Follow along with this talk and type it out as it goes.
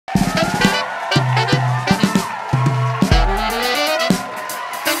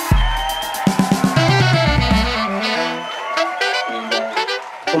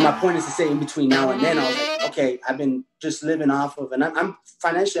point is to say in between now and then, I was like, okay, I've been just living off of, and I'm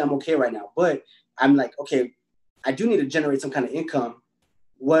financially, I'm okay right now, but I'm like, okay, I do need to generate some kind of income.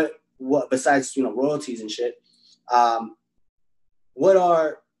 What besides, royalties and shit? What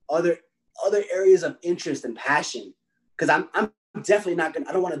are other areas of interest and passion? Because I'm definitely not gonna,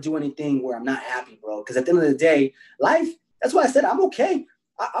 I don't want to do anything where I'm not happy, bro. Because at the end of the day, life, that's why I said I'm okay.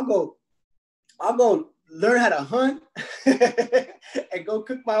 I'll go learn how to hunt and go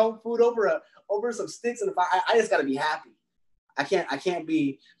cook my own food over some sticks. And I just gotta be happy. I can't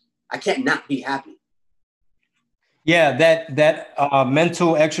not be happy. Yeah, that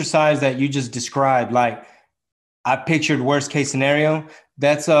mental exercise that you just described, like I pictured worst case scenario.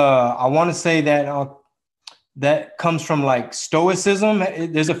 That's I want to say that that comes from like Stoicism.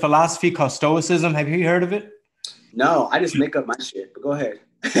 There's a philosophy called Stoicism. Have you heard of it? No, I just make up my shit, but go ahead.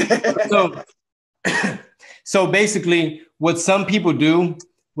 So basically what some people do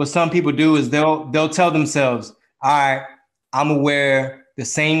is they'll tell themselves, all right, I'm gonna wear the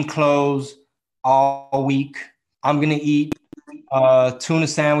same clothes all week. I'm gonna eat tuna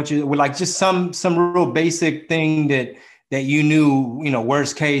sandwiches with like just some real basic thing that you knew,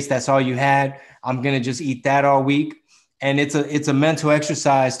 worst case, that's all you had. I'm gonna just eat that all week. And it's a mental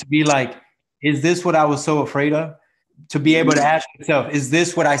exercise to be like, is this what I was so afraid of? To be able to ask yourself, is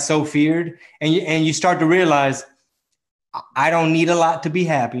this what I so feared? And you start to realize, I don't need a lot to be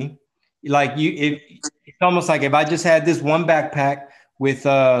happy. Like it's almost like if I just had this one backpack with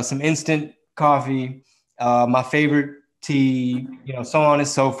some instant coffee, my favorite tea, so on and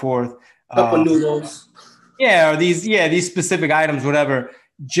so forth. Cup of noodles. Yeah, or these specific items, whatever,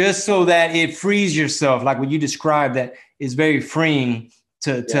 just so that it frees yourself, like what you described, that is very freeing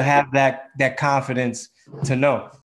to have that confidence to know.